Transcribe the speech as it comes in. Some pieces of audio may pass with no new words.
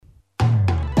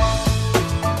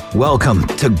Welcome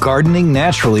to Gardening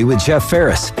Naturally with Jeff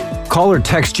Ferris. Call or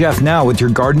text Jeff now with your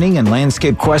gardening and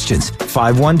landscape questions.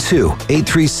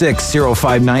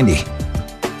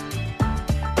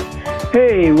 512-836-0590.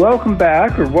 Hey, welcome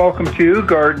back, or welcome to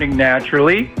Gardening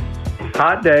Naturally.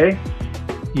 Hot day.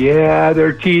 Yeah,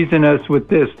 they're teasing us with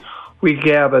this. We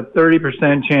have a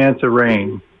 30% chance of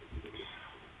rain.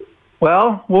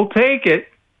 Well, we'll take it.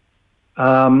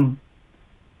 Not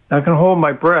going to hold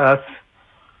my breath.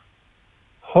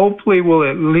 Hopefully we'll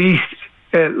at least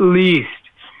get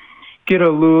a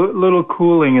little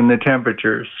cooling in the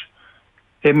temperatures.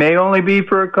 It may only be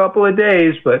for a couple of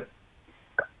days, but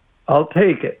I'll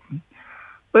take it.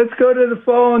 Let's go to the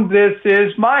phone. This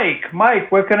is Mike.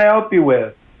 Mike, what can I help you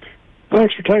with?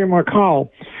 Thanks for taking my call.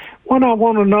 What I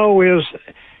want to know is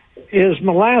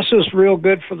molasses real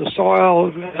good for the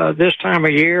soil this time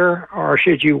of year, or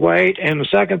should you wait? And the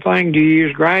second thing, do you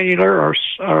use granular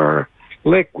or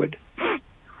liquid?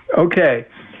 Okay.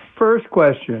 First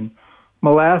question.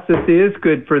 Molasses is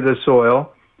good for the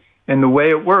soil, and the way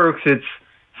it works, it's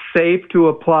safe to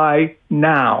apply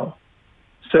now.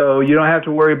 So you don't have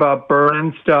to worry about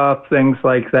burning stuff, things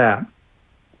like that.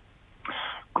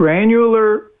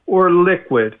 Granular or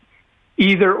liquid,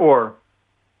 either or.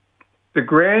 The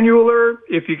granular,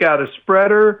 if you got a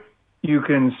spreader, you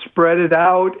can spread it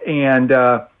out, and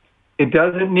it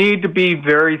doesn't need to be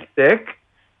very thick,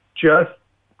 just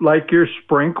like you're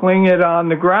sprinkling it on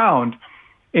the ground.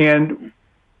 And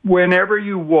whenever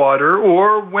you water,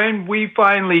 or when we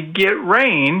finally get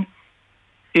rain,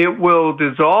 it will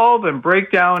dissolve and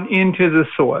break down into the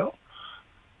soil.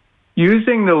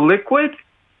 Using the liquid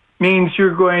means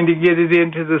you're going to get it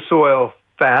into the soil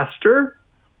faster,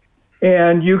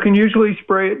 and you can usually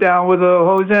spray it down with a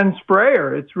hose end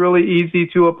sprayer. It's really easy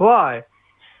to apply.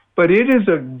 But it is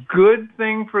a good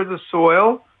thing for the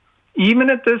soil,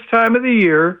 even at this time of the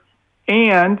year,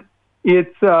 and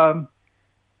it's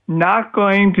not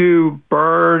going to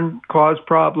burn, cause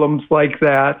problems like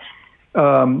that.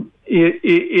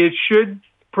 It should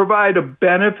provide a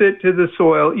benefit to the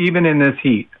soil even in this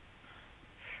heat.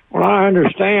 Well, I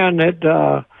understand that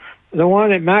the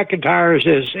one at McIntyre's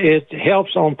it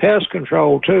helps on pest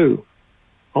control too,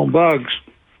 on bugs.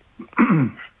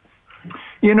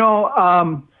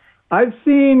 I've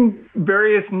seen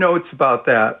various notes about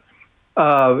that,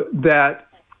 that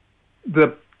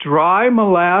the dry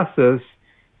molasses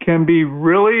can be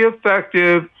really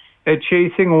effective at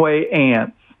chasing away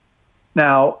ants.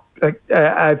 Now,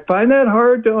 I find that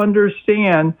hard to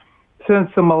understand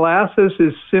since the molasses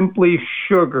is simply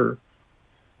sugar.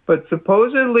 But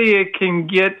supposedly it can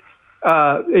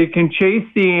chase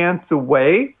the ants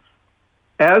away.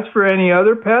 As for any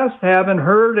other pests, haven't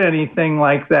heard anything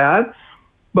like that.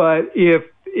 But if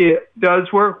it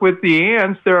does work with the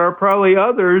ants, there are probably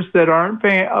others that aren't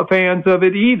fans of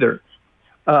it either.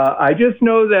 I just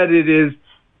know that it is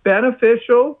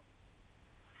beneficial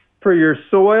for your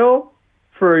soil,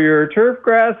 for your turf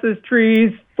grasses,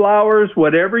 trees, flowers,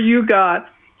 whatever you got.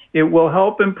 It will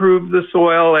help improve the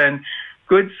soil, and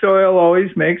good soil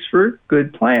always makes for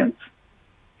good plants.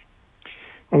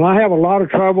 Well, I have a lot of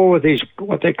trouble with these,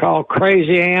 what they call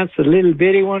crazy ants, the little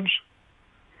bitty ones.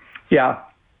 Yeah.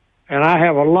 And I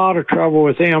have a lot of trouble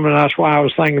with them, and that's why I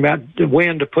was thinking about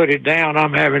when to put it down.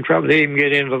 I'm having trouble to even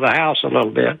get into the house a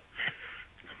little bit.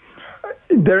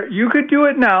 You could do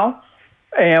it now,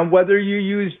 and whether you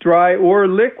use dry or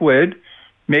liquid,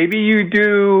 maybe you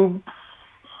do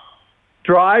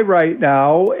dry right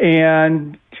now,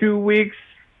 and 2 weeks,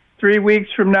 3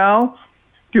 weeks from now,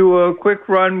 do a quick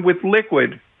run with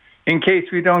liquid in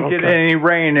case we don't get any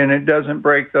rain and it doesn't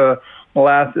break the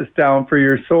molasses down for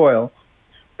your soil.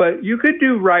 But you could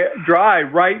do dry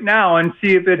right now and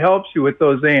see if it helps you with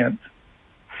those ants.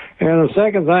 And the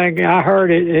second thing, I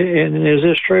heard it, and is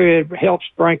this true, it helps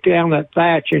break down that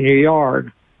thatch in your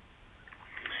yard.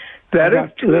 That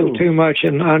is true. A little too much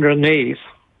underneath.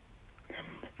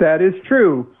 That is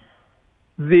true.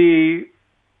 The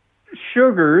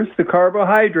sugars, the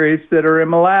carbohydrates that are in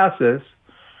molasses,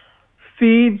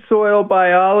 feed soil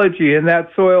biology, and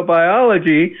that soil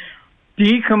biology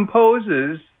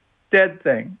decomposes dead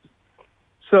things.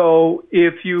 So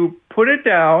if you put it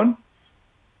down,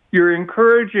 you're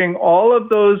encouraging all of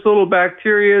those little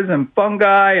bacteria and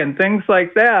fungi and things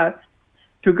like that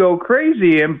to go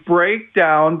crazy and break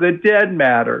down the dead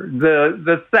matter,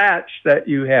 the thatch that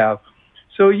you have.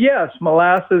 So yes,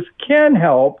 molasses can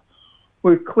help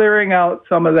with clearing out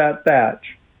some of that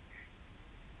thatch.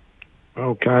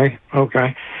 Okay.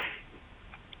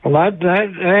 Well, that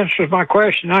answers my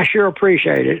question. I sure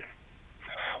appreciate it.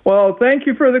 Well, thank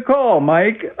you for the call,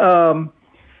 Mike.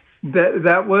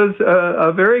 That was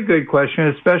a very good question,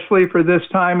 especially for this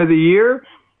time of the year.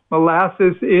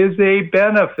 Molasses is a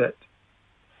benefit.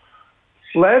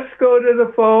 Let's go to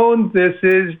the phone. This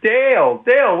is Dale.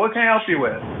 Dale, what can I help you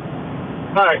with?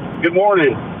 Hi, good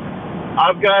morning.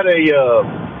 I've got a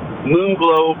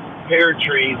moonglow pear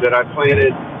tree that I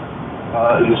planted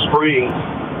in the spring,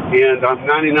 and I'm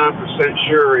 99%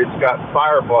 sure it's got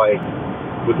fire blight,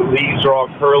 with the leaves are all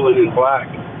curling and black.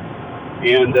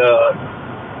 And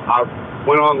I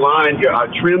went online, I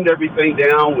trimmed everything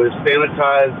down with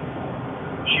sanitized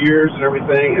shears and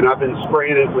everything, and I've been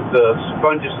spraying it with the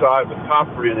fungicide with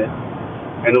copper in it.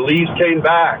 And the leaves came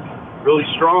back really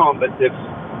strong, but it's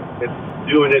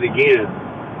doing it again.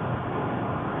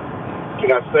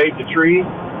 Can I save the tree?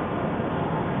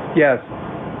 Yes.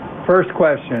 First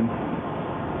question.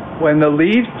 When the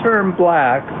leaves turn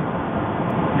black,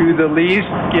 do the leaves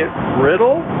get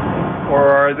brittle, or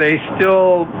are they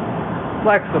still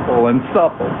flexible and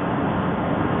supple?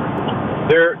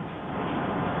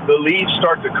 The leaves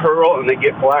start to curl and they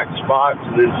get black spots,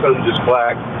 and then some just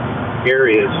black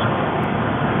areas.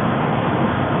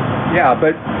 Yeah,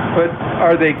 but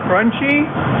are they crunchy,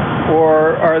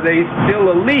 or are they still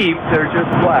a leaf? They're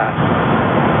just black.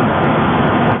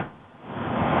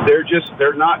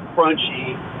 They're not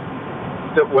crunchy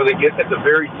when they get at the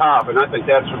very top, and I think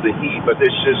that's from the heat. But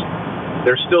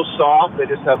they're still soft. They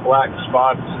just have black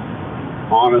spots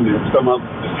on them, and just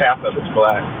half of it's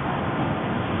black.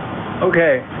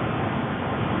 Okay.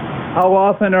 How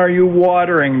often are you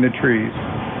watering the trees?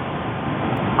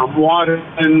 I'm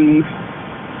watering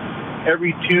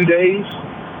every 2 days.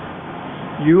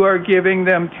 You are giving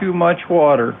them too much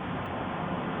water.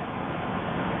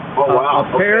 Oh, wow.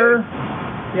 A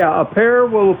pear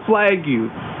will flag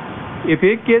you. If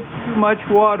it gets too much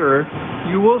water,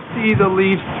 you will see the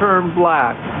leaves turn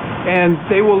black, and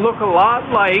they will look a lot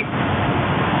like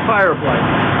fire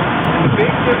blight. And the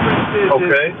big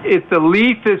difference is if the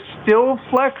leaf is still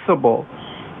flexible,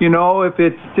 if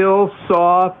it's still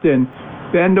soft and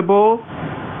bendable,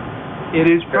 it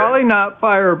is probably not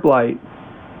fire blight.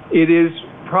 It is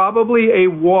probably a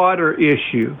water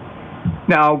issue.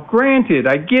 Now, granted,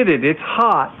 I get it, it's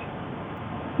hot,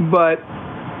 but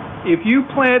if you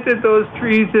planted those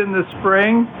trees in the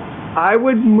spring, I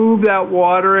would move that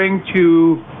watering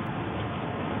to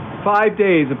 5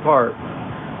 days apart.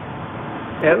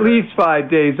 At least 5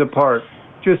 days apart.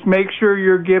 Just make sure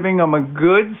you're giving them a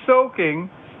good soaking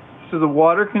so the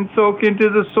water can soak into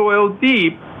the soil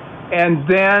deep, and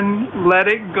then let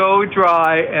it go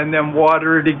dry and then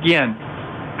water it again.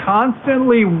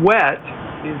 Constantly wet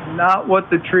is not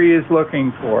what the tree is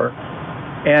looking for.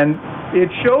 And it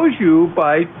shows you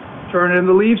by turning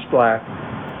the leaves black.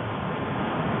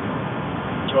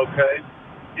 Okay.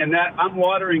 And that I'm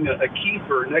watering a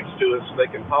kefir next to it so they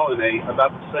can pollinate,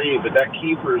 about the same, but that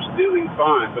kefir is doing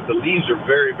fine. But the leaves are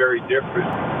very, very different.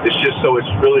 It's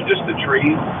really just the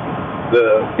tree.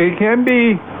 It can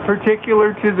be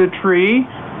particular to the tree,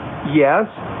 yes.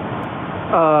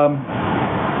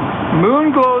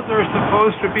 Moonglows are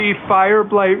supposed to be fire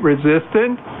blight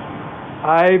resistant.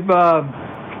 I've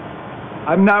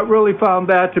not really found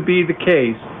that to be the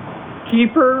case.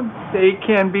 Kefir, they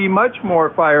can be much more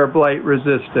fire blight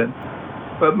resistant.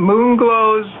 But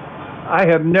moonglows, I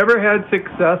have never had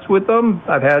success with them.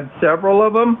 I've had several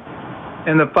of them,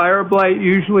 and the fire blight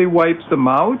usually wipes them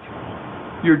out.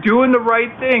 You're doing the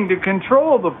right thing to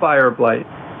control the fire blight.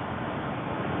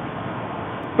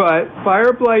 But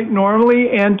fire blight normally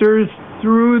enters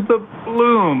through the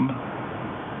bloom.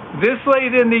 This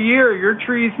late in the year, your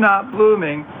tree's not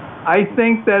blooming. I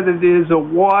think that it is a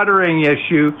watering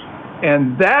issue,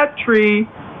 and that tree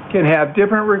can have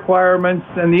different requirements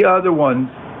than the other ones.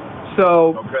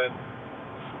 So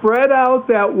spread out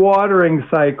that watering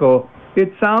cycle.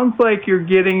 It sounds like you're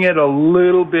getting it a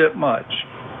little bit much.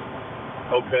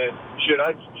 Okay.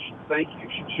 Thank you.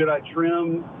 Should I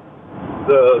trim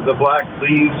the black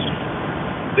leaves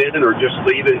then, or just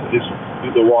leave it, just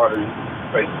do the watering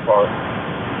face apart?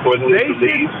 Go ahead and leave the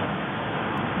leaves?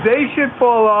 They should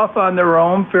fall off on their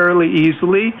own fairly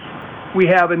easily. We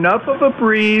have enough of a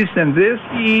breeze, and this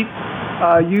heat,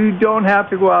 you don't have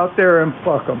to go out there and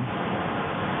pluck them.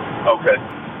 Okay.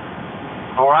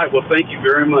 All right. Well, thank you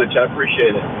very much. I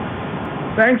appreciate it.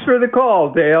 Thanks for the call,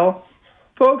 Dale.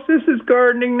 Folks, this is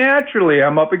Gardening Naturally.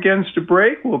 I'm up against a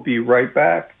break. We'll be right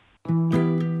back.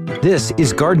 This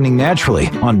is Gardening Naturally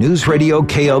on News Radio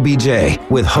KLBJ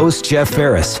with host Jeff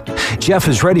Ferris. Jeff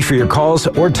is ready for your calls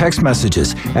or text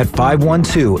messages at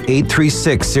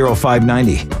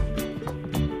 512-836-0590.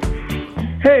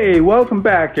 Hey, welcome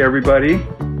back, everybody.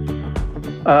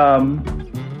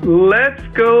 Let's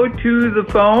go to the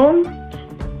phone.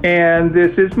 And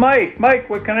this is Mike. Mike,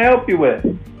 what can I help you with?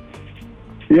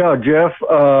 Yeah, Jeff,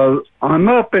 I'm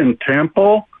up in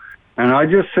Temple, and I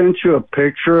just sent you a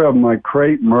picture of my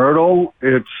crepe myrtle.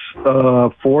 It's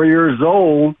 4 years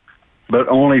old, but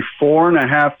only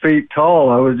 4.5 feet tall.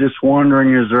 I was just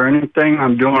wondering, is there anything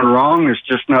I'm doing wrong? It's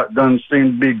just doesn't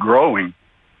seem to be growing.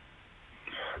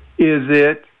 Is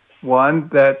it one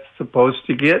that's supposed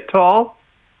to get tall?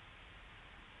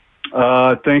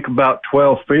 I think about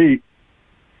 12 feet.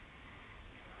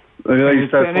 At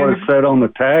least that's what it said on the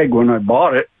tag when I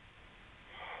bought it.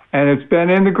 And it's been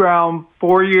in the ground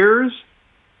 4 years?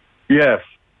 Yes.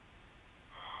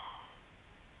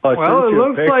 I sent you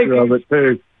a picture of it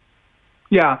too.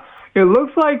 Yeah, it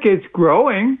looks like it's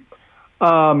growing.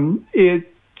 It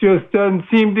just doesn't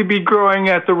seem to be growing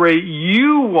at the rate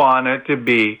you want it to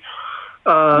be.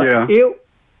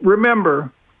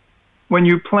 Remember, when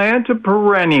you plant a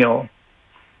perennial,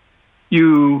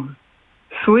 you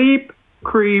sleep,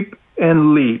 creep,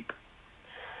 and leap.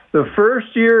 The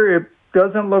first year, it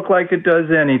doesn't look like it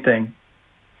does anything.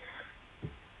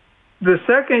 The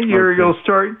second year, you'll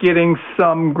start getting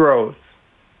some growth.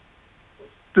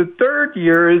 The third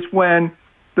year is when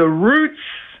the roots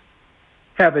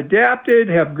have adapted,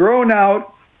 have grown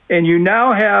out, and you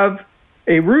now have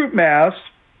a root mass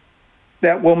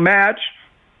that will match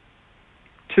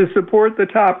to support the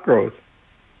top growth.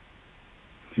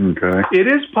 Okay. It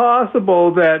is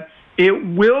possible that it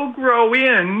will grow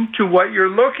into what you're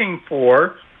looking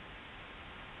for.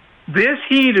 This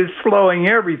heat is slowing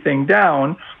everything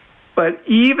down, but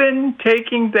even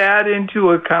taking that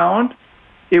into account,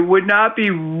 it would not be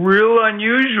real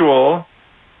unusual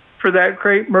for that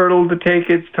crepe myrtle to take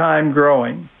its time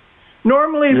growing.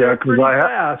 Normally, they're pretty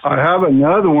fast. I have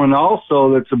another one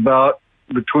also that's about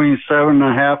between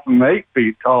 7.5 and 8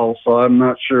 feet tall, so I'm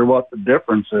not sure what the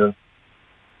difference is.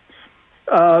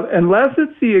 Unless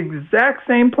it's the exact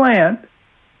same plant,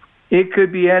 it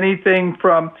could be anything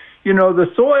from,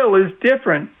 the soil is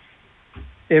different.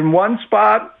 In one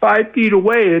spot, 5 feet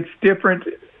away, it's different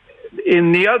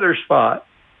in the other spot.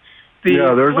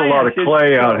 There's a lot of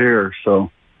clay out here,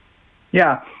 so.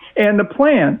 Yeah, and the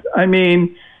plant,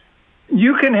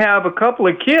 you can have a couple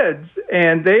of kids,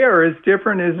 and they are as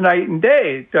different as night and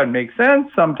day. It doesn't make sense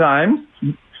sometimes,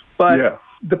 but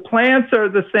the plants are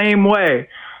the same way.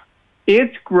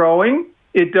 It's growing.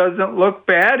 It doesn't look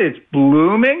bad. It's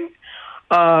blooming.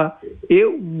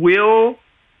 It will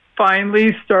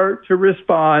finally start to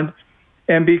respond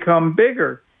and become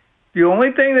bigger. The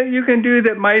only thing that you can do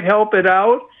that might help it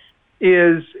out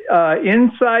is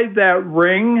inside that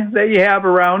ring that you have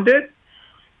around it,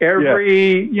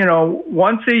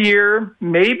 once a year,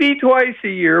 maybe twice a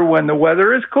year when the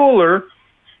weather is cooler,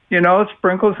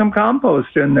 sprinkle some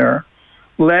compost in there.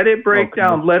 Let it break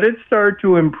down. Let it start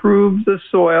to improve the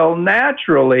soil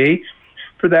naturally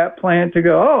for that plant to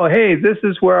go, oh, hey, this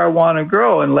is where I want to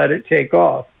grow, and let it take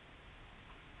off.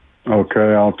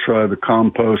 Okay, I'll try the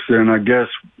compost in, I guess,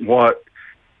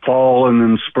 fall and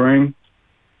then spring?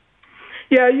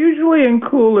 Yeah, usually in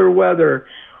cooler weather.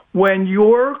 When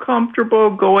you're comfortable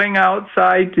going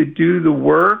outside to do the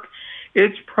work,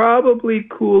 it's probably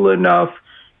cool enough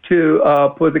to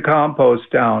put the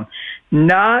compost down.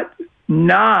 Not,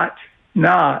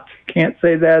 can't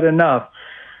say that enough,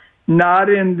 not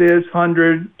in this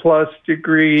 100-plus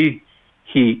degree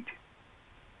heat.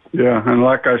 Yeah, and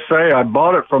like I say, I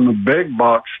bought it from the big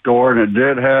box store, and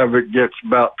it gets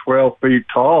about 12 feet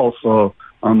tall, so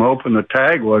I'm hoping the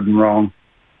tag wasn't wrong.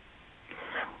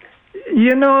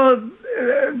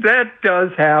 That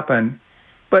does happen,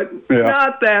 but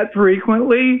not that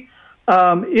frequently.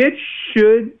 It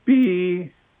should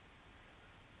be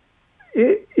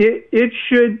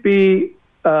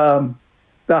the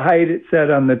height it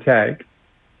said on the tag.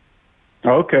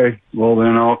 Okay, well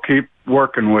then I'll keep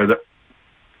working with it.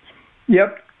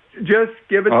 Yep, just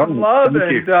give it some love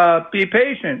and be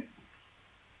patient.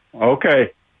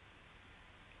 Okay.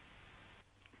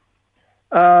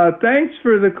 Thanks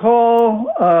for the call.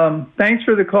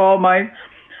 Mike.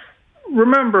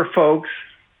 Remember, folks,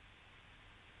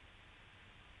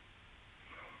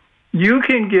 you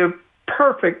can give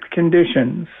perfect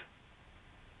conditions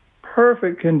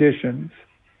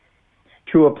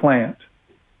to a plant,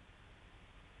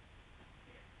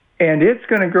 and it's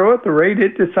going to grow at the rate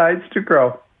it decides to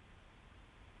grow.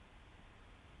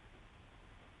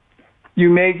 You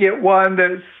may get one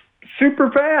that's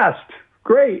super fast.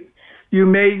 Great. You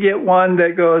may get one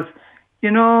that goes,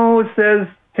 it says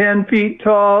 10 feet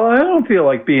tall. I don't feel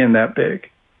like being that big.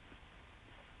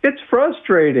 It's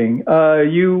frustrating.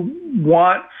 You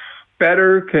want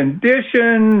better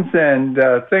conditions and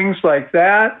things like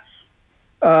that.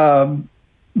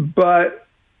 But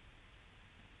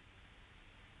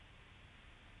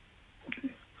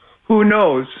Who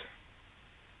knows?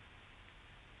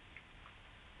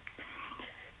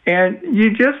 And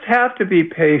you just have to be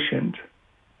patient.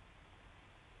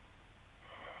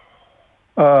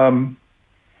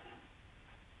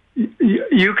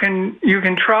 You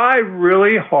can try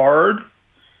really hard.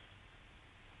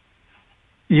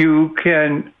 You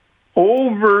can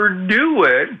overdo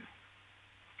it.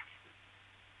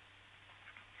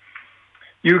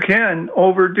 You can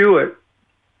overdo it.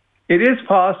 It is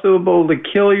possible to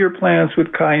kill your plants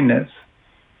with kindness.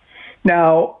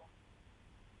 Now,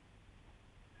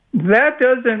 that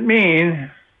doesn't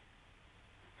mean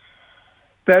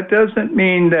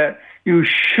that you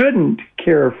shouldn't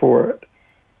care for it.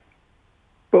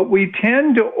 But we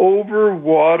tend to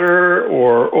overwater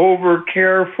or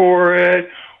overcare for it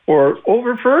or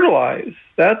over-fertilize.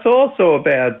 That's also a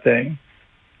bad thing.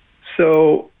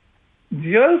 So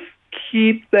just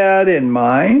keep that in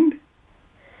mind.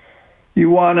 You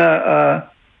want to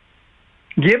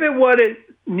give it what it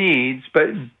needs, but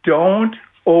don't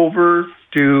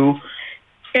overdo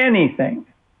anything.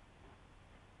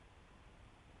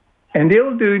 And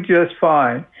it'll do just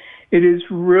fine. It is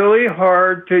really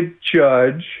hard to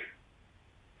judge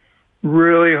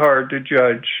the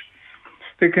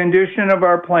condition of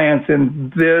our plants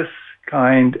in this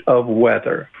kind of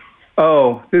weather.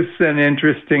 Oh, this is an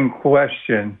interesting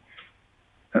question.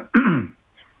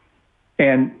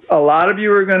 And a lot of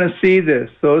you are going to see this.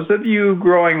 Those of you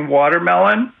growing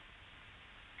watermelon,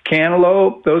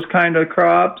 cantaloupe, those kind of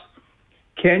crops,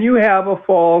 can you have a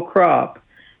fall crop?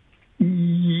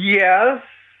 Yes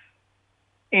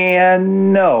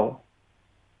and no.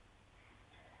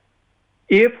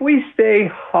 If we stay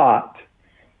hot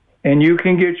and you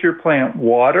can get your plant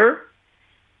water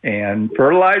and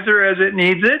fertilizer as it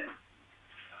needs it,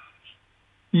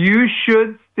 you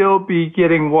should still be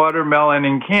getting watermelon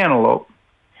and cantaloupe.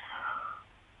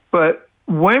 But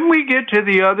when we get to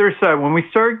the other side, when we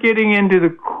start getting into the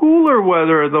cooler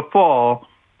weather of the fall,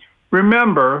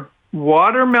 remember,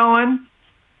 watermelon,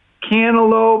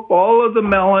 cantaloupe, all of the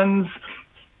melons,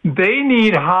 they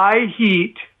need high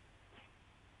heat.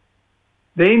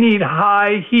 They need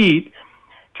high heat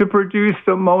to produce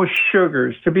the most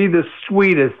sugars, to be the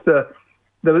sweetest, the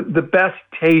best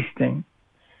tasting.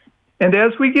 And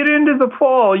as we get into the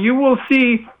fall, you will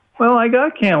see, well, I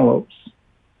got cantaloupes.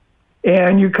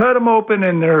 And you cut them open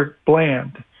and they're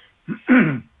bland.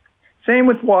 Same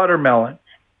with watermelon.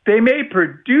 They may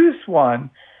produce one,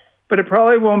 but it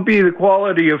probably won't be the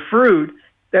quality of fruit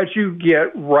that you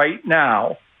get right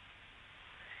now.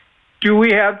 Do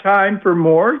we have time for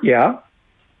more? Yeah.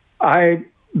 I'm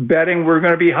betting we're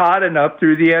going to be hot enough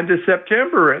through the end of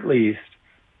September at least.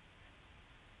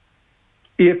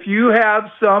 If you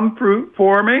have some fruit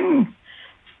forming,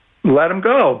 let them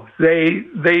go. They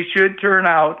should turn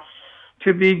out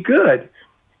to be good.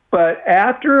 But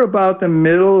after about the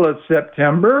middle of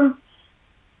September,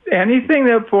 anything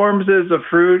that forms as a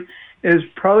fruit is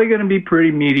probably going to be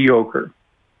pretty mediocre.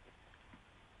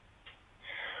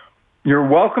 You're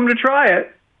welcome to try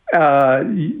it.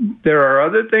 There are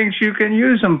other things you can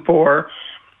use them for.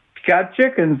 If you got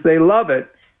chickens, they love it.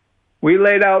 We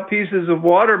laid out pieces of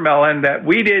watermelon that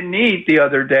we didn't eat the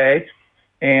other day,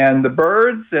 and the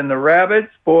birds and the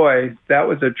rabbits, boy, that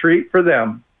was a treat for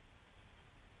them.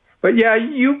 But yeah,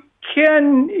 you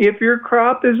can, if your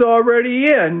crop is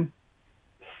already in,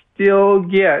 still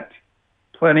get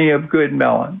plenty of good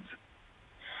melons.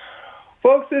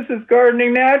 Folks, this is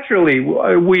Gardening Naturally.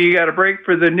 We got a break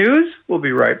for the news. We'll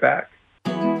be right back.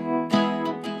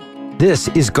 This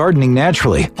is Gardening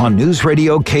Naturally on News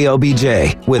Radio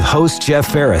KLBJ with host Jeff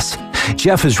Ferris.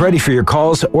 Jeff is ready for your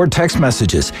calls or text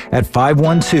messages at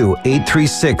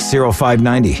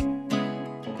 512-836-0590.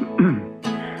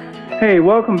 Hey,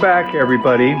 welcome back,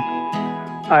 everybody.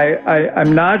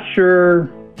 I'm not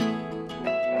sure.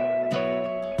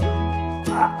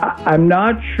 I'm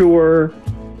not sure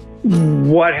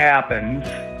what happens.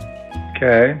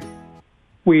 Okay,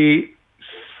 we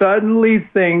suddenly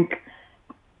think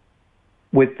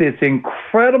with this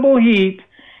incredible heat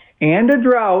and a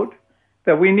drought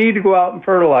that we need to go out and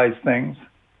fertilize things.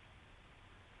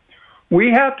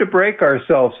 We have to break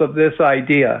ourselves of this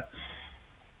idea.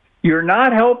 You're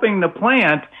not helping the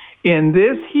plant in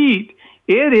this heat.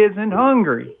 It isn't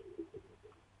hungry.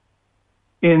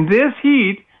 In this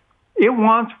heat, it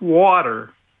wants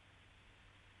water.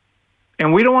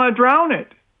 And we don't want to drown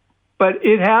it. But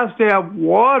it has to have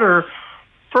water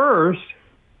first.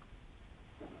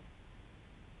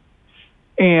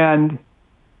 And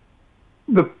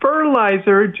the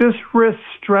fertilizer just risks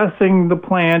stressing the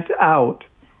plant out.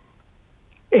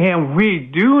 And we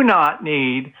do not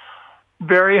need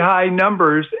very high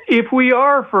numbers if we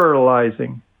are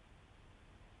fertilizing.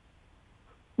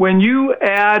 when you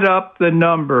add up the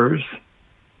numbers,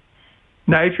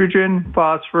 nitrogen,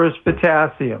 phosphorus,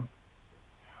 potassium,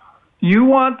 you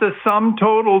want the sum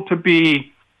total to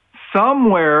be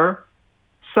somewhere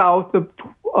south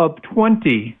of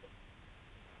 20.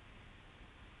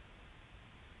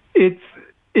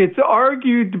 It's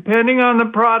argued, depending on the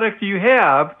product you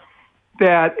have,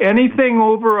 that anything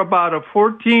over about a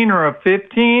 14 or a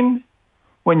 15,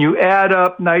 when you add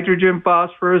up nitrogen,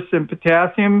 phosphorus, and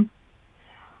potassium,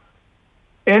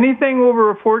 anything over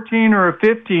a 14 or a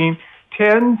 15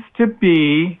 tends to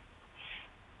be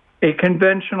a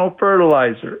conventional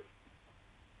fertilizer.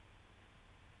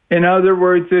 In other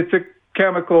words, it's a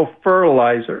chemical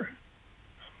fertilizer.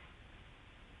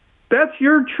 That's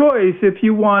your choice if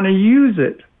you want to use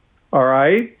it, all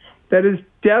right? That is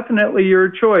definitely your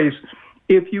choice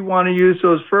if you want to use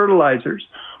those fertilizers.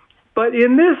 But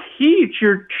in this heat,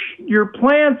 your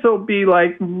plants will be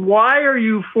like, why are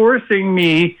you forcing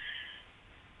me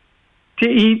to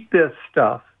eat this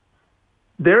stuff?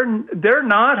 They're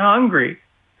not hungry.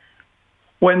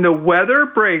 When the weather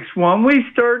breaks, when we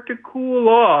start to cool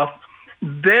off,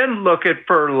 then look at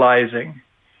fertilizing.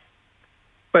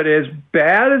 But as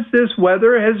bad as this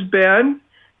weather has been,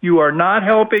 you are not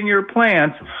helping your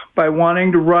plants by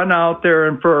wanting to run out there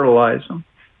and fertilize them.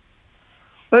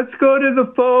 Let's go to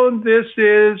the phone. This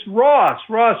is Ross.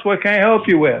 Ross, what can I help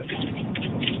you with?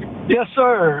 Yes,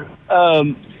 sir.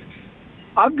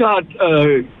 I've got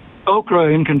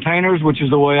okra in containers, which is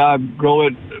the way I grow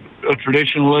it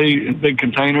traditionally in big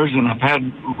containers, and I've had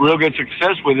real good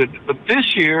success with it. But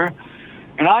this year,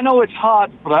 and I know it's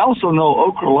hot, but I also know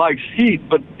okra likes heat,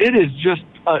 but it is just,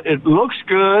 it looks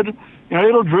good. You know,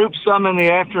 it'll droop some in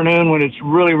the afternoon when it's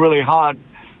really, really hot,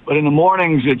 but in the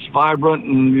mornings it's vibrant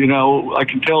and, you know, I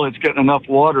can tell it's getting enough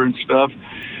water and stuff,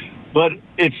 but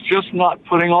it's just not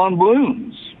putting on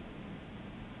blooms.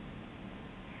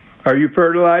 Are you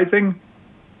fertilizing?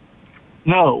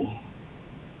 No.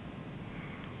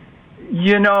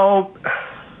 You know,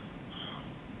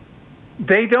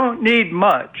 they don't need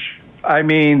much. I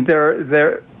mean,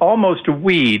 they're almost a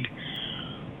weed.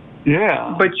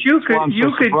 Yeah. But you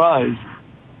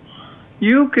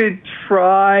could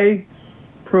try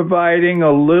providing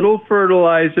a little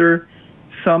fertilizer,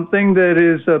 something that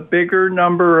is a bigger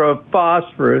number of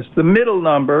phosphorus, the middle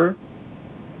number,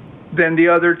 than the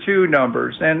other two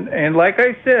numbers. And like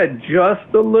I said,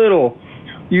 just a little.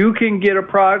 You can get a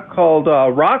product called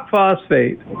rock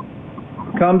phosphate.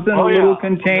 Comes in a little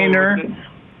container.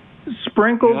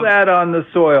 Sprinkle that on the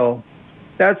soil.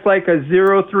 That's like a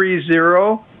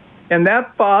 030. And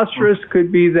that phosphorus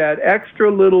could be that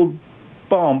extra little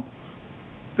bump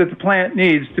that the plant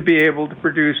needs to be able to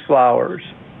produce flowers.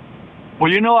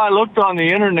 Well, you know, I looked on the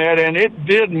internet, and it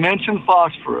did mention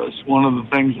phosphorus, one of the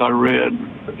things I read.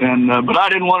 And but I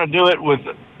didn't want to do it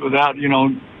without, you know,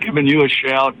 giving you a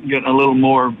shout and getting a little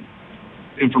more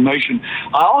information.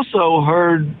 I also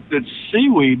heard that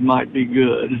seaweed might be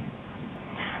good.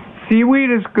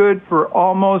 Seaweed is good for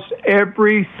almost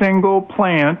every single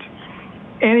plant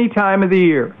any time of the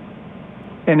year.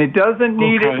 And it doesn't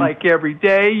need it like every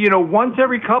day. You know, once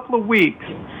every couple of weeks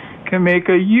can make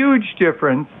a huge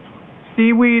difference.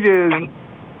 Seaweed is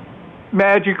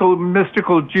magical,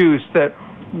 mystical juice that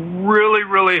really,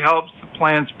 really helps the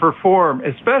plants perform,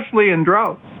 especially in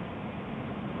droughts.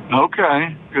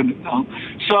 Okay, good to know.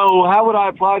 So how would I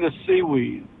apply the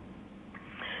seaweed?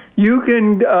 You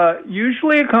can,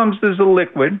 usually it comes as a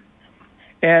liquid,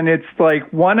 and it's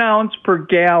like 1 ounce per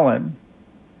gallon.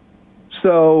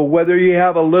 So whether you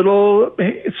have a little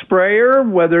sprayer,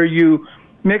 whether you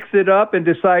mix it up and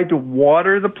decide to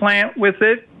water the plant with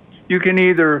it, you can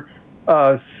either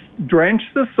drench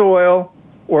the soil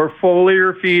or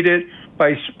foliar feed it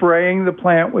by spraying the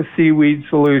plant with seaweed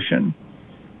solution.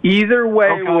 Either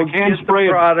way will get the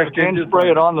product. I can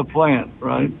spray it on the plant,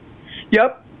 right?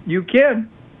 Yep, you can.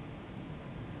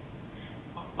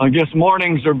 I guess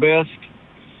mornings are best.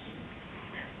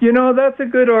 You know, that's a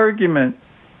good argument.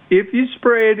 If you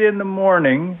spray it in the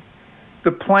morning,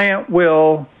 the plant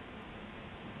will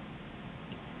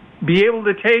be able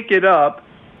to take it up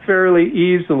fairly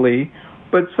easily.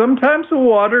 But sometimes the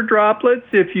water droplets,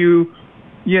 if you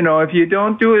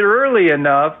don't do it early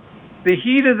enough, the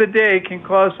heat of the day can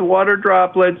cause the water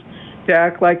droplets to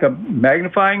act like a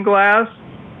magnifying glass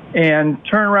and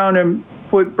turn around and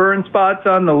put burn spots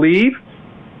on the leaf.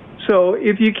 So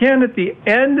if you can at the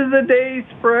end of the day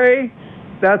spray,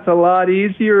 that's a lot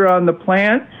easier on the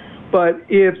plant. But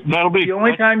if that'll be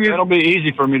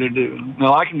easy for me to do.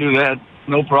 No, I can do that.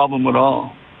 No problem at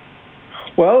all.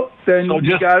 Well, then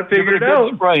you got to figure it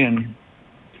out. Spraying.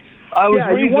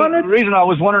 The reason I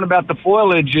was wondering about the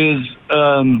foliage is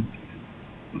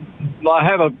I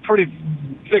have a pretty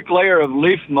thick layer of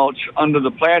leaf mulch under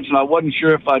the plants, and I wasn't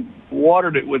sure if I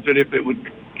watered it with it, if it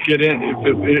would get in,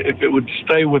 if it would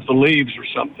stay with the leaves or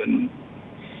something.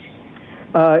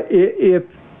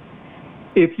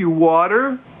 If you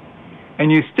water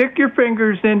and you stick your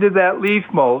fingers into that leaf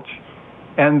mulch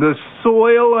and the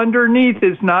soil underneath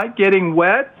is not getting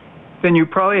wet, then you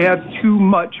probably have too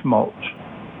much mulch.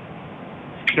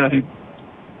 Okay.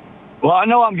 Well, I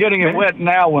know I'm getting it wet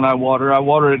now when I water. I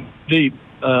water it deep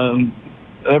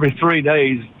every 3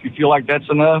 days. Do you feel like that's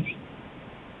enough?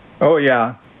 Oh,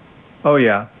 yeah. Oh,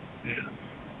 yeah.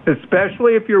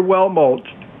 Especially if you're well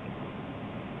mulched.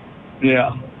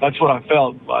 Yeah, that's what I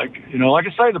felt like. You know, like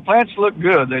I say, the plants look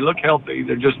good. They look healthy.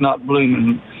 They're just not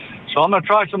blooming. So I'm going to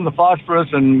try some of the phosphorus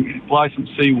and apply some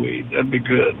seaweed. That'd be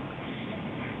good.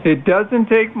 It doesn't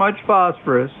take much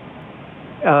phosphorus.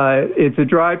 It's a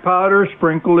dry powder.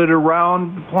 Sprinkle it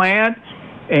around the plant,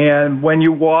 and when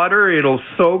you water, it'll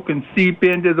soak and seep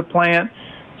into the plant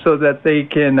so that they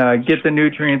can get the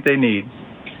nutrient they need.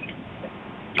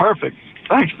 Perfect.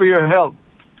 Thanks for your help.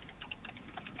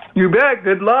 You bet.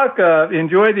 Good luck.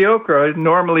 Enjoy the okra.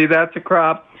 Normally, that's a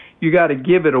crop you got to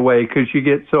give it away because you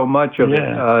get so much of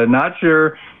it. Not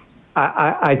sure.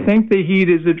 I think the heat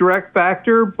is a direct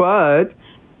factor, but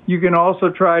you can also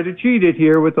try to cheat it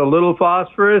here with a little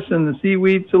phosphorus and the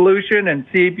seaweed solution and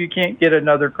see if you can't get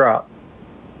another crop.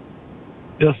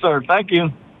 Yes, sir. Thank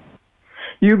you.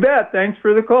 You bet. Thanks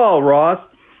for the call, Ross.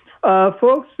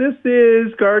 Folks, this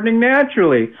is Gardening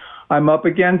Naturally. I'm up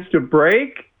against a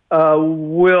break.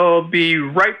 We'll be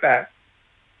right back.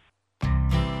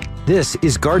 This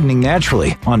is Gardening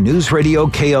Naturally on News Radio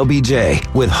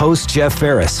KLBJ with host Jeff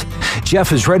Ferris.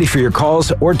 Jeff is ready for your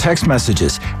calls or text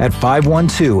messages at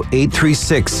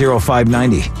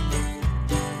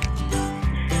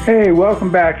 512-836-0590. Hey,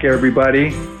 welcome back, everybody.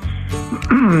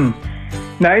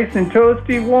 Nice and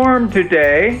toasty warm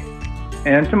today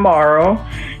and tomorrow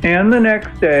and the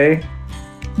next day.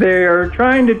 They are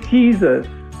trying to tease us,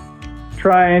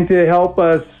 trying to help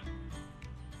us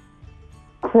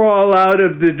crawl out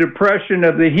of the depression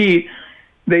of the heat.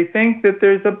 They think that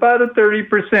there's about a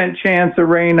 30% chance of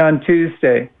rain on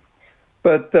Tuesday.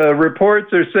 But the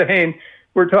reports are saying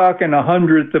we're talking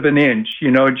 1/100th of an inch,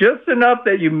 just enough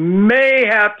that you may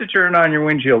have to turn on your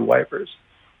windshield wipers.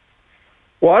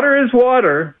 Water is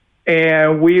water,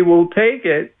 and we will take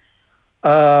it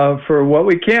for what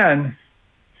we can.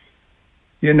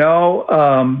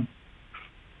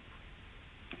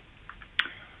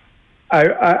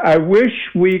 I wish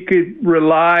we could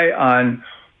rely on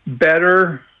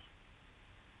better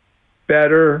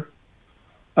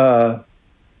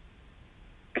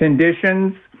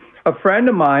conditions. A friend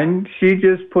of mine, she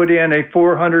just put in a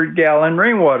 400-gallon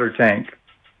rainwater tank.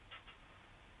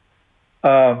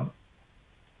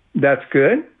 That's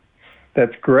good.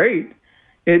 That's great.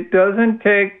 It doesn't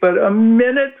take but a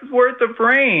minute's worth of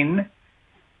rain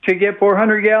to get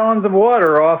 400 gallons of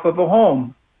water off of a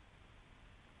home.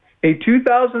 A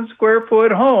 2,000 square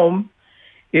foot home,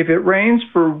 if it rains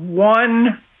for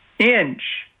 1 inch,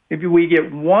 if we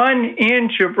get 1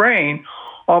 inch of rain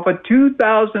off a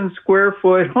 2,000 square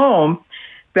foot home,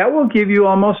 that will give you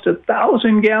almost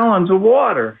 1,000 gallons of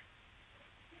water.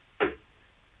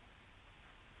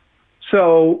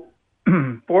 So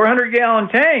 400-gallon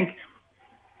tank,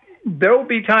 there will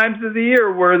be times of the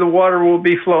year where the water will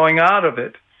be flowing out of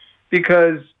it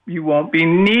because you won't be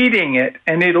needing it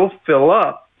and it'll fill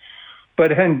up.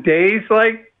 But in days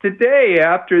like today,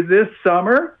 after this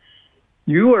summer,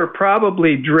 you are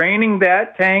probably draining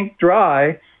that tank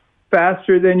dry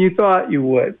faster than you thought you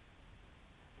would.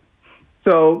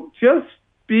 So just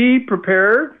be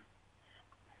prepared.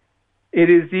 It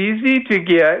is easy to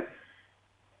get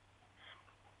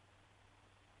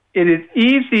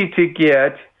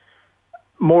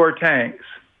more tanks.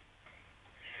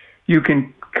 You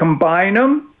can combine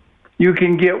them. You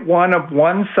can get one of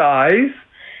one size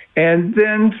and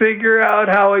then figure out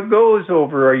how it goes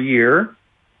over a year.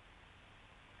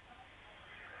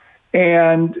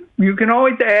 And you can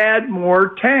always add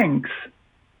more tanks.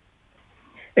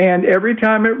 And every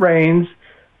time it rains,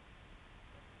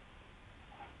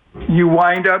 you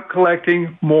wind up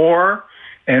collecting more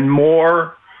and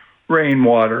more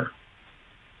rainwater.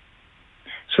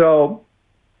 So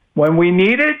when we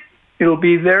need it, it'll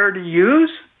be there to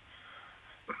use.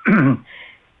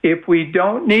 If we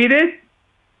don't need it,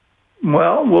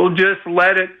 well, we'll just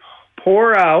let it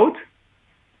pour out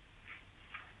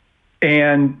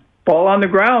and fall on the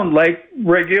ground like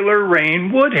regular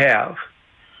rain would have.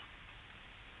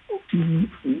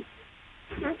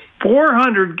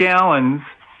 400 gallons.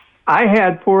 I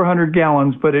had 400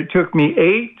 gallons, but it took me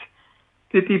 8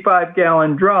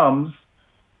 55-gallon drums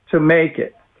to make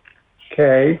it.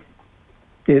 Okay?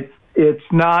 It's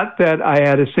not that I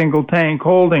had a single tank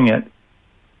holding it.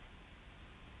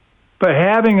 But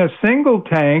having a single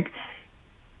tank,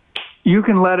 you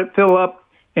can let it fill up,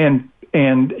 and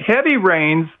heavy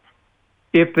rains,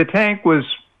 if the tank was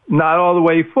not all the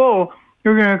way full,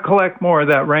 you're going to collect more of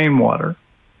that rainwater.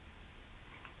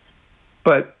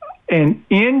 But an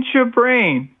inch of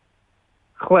rain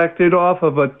collected off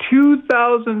of a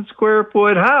 2,000 square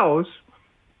foot house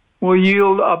will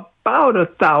yield about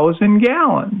 1,000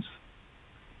 gallons.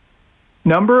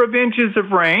 Number of inches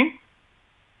of rain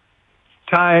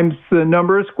times the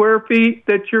number of square feet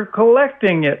that you're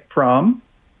collecting it from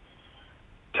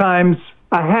times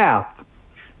a half.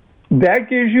 That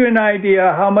gives you an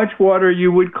idea how much water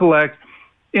you would collect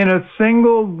in a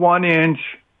single 1-inch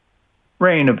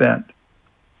rain event.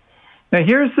 Now,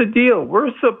 here's the deal.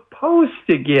 We're supposed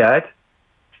to get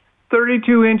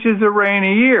 32 inches of rain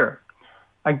a year.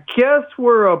 I guess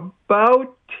we're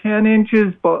about 10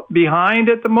 inches behind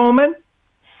at the moment,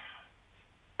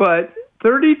 but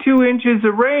 32 inches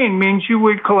of rain means you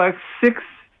would collect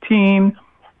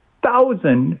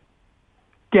 16,000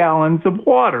 gallons of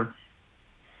water.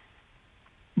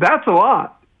 That's a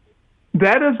lot.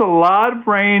 That is a lot of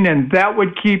rain, and that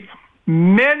would keep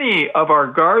many of our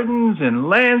gardens and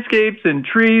landscapes and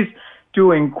trees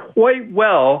doing quite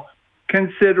well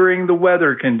considering the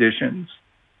weather conditions.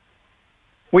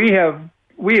 We have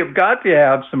got to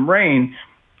have some rain,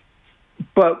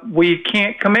 but we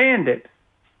can't command it.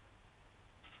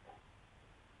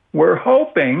 We're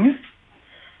hoping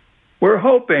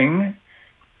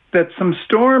that some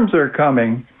storms are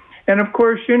coming. And of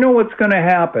course, you know what's going to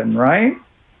happen, right?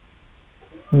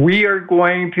 We are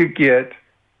going to get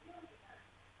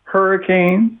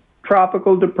hurricanes,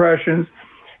 tropical depressions,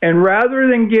 and rather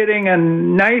than getting a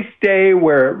nice day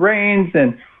where it rains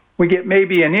and we get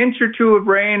maybe an inch or two of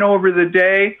rain over the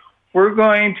day, we're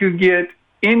going to get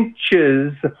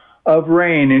inches of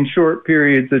rain in short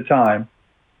periods of time.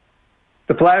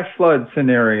 The flash flood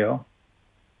scenario.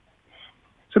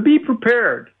 So be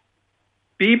prepared.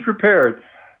 Be prepared.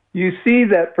 You see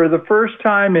that for the first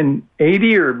time in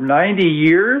 80 or 90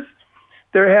 years,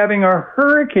 they're having a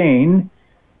hurricane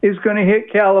is going to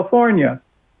hit California.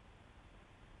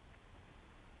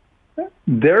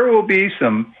 There will be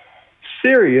some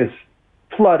serious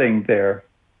flooding there.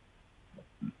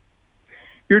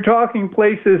 You're talking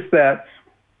places that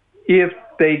if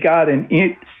they got an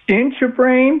inch of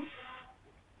rain,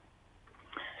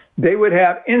 they would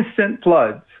have instant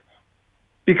floods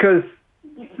because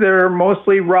they're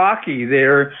mostly rocky.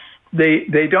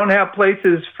 They don't have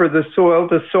places for the soil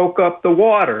to soak up the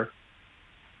water.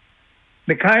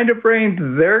 The kind of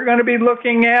rain they're going to be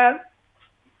looking at,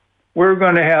 we're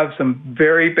going to have some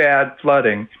very bad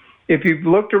flooding. If you've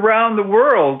looked around the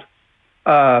world,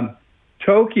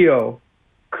 Tokyo,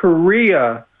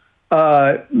 Korea,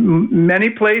 many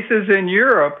places in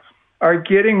Europe are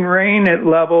getting rain at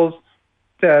levels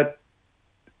that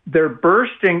they're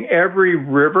bursting every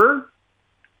river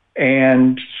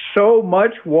and so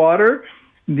much water,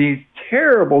 these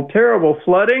terrible, terrible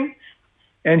flooding,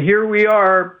 and here we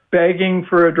are begging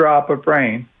for a drop of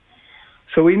rain.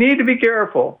 So we need to be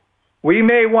careful. We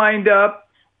may wind up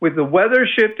with the weather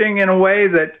shifting in a way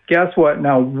that, guess what,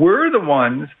 now we're the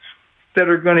ones that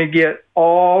are going to get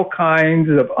all kinds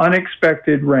of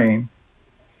unexpected rain.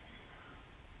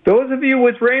 Those of you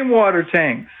with rainwater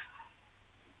tanks,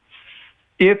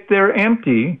 if they're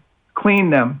empty, clean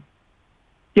them.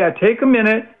 Yeah, take a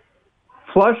minute,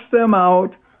 flush them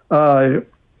out,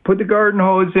 put the garden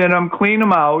hose in them, clean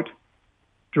them out,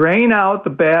 drain out the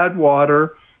bad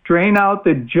water, drain out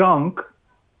the junk.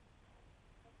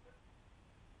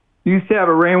 You used to have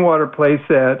a rainwater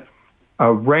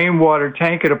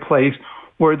tank at a place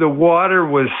where the water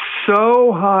was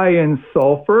so high in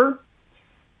sulfur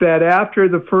that after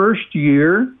the first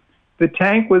year, the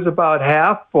tank was about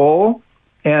half full,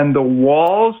 and the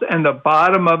walls and the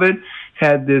bottom of it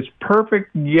had this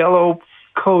perfect yellow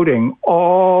coating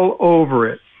all over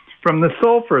it from the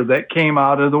sulfur that came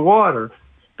out of the water.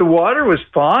 The water was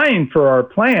fine for our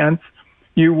plants.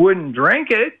 You wouldn't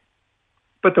drink it,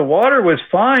 but the water was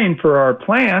fine for our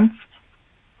plants,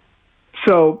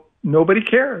 so nobody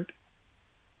cared.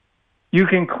 You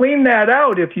can clean that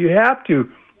out if you have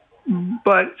to,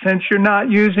 but since you're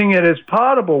not using it as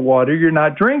potable water, you're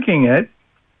not drinking it,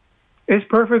 it's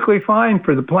perfectly fine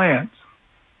for the plants.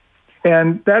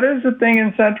 And that is the thing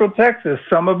in Central Texas.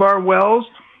 Some of our wells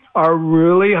are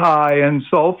really high in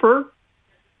sulfur,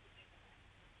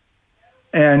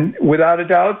 and without a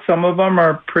doubt, some of them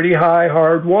are pretty high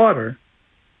hard water.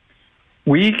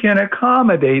 We can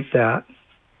accommodate that.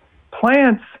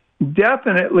 plants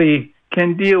definitely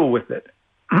can deal with it.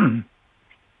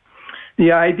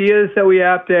 The idea is that we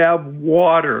have to have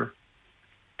water.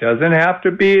 Doesn't have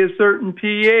to be a certain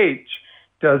pH.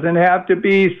 Doesn't have to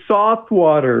be soft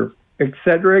water,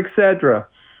 etc., etc.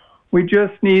 We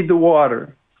just need the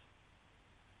water.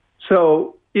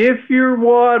 So if you're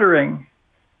watering,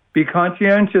 be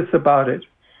conscientious about it.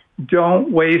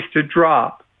 Don't waste a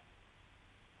drop.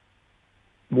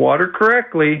 Water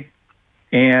correctly,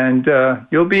 and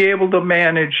you'll be able to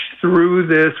manage through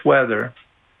this weather.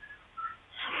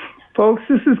 Folks,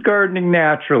 this is Gardening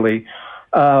Naturally.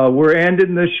 We're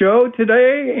ending the show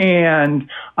today, and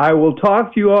I will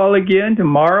talk to you all again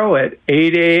tomorrow at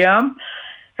 8 a.m.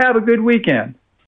 Have a good weekend.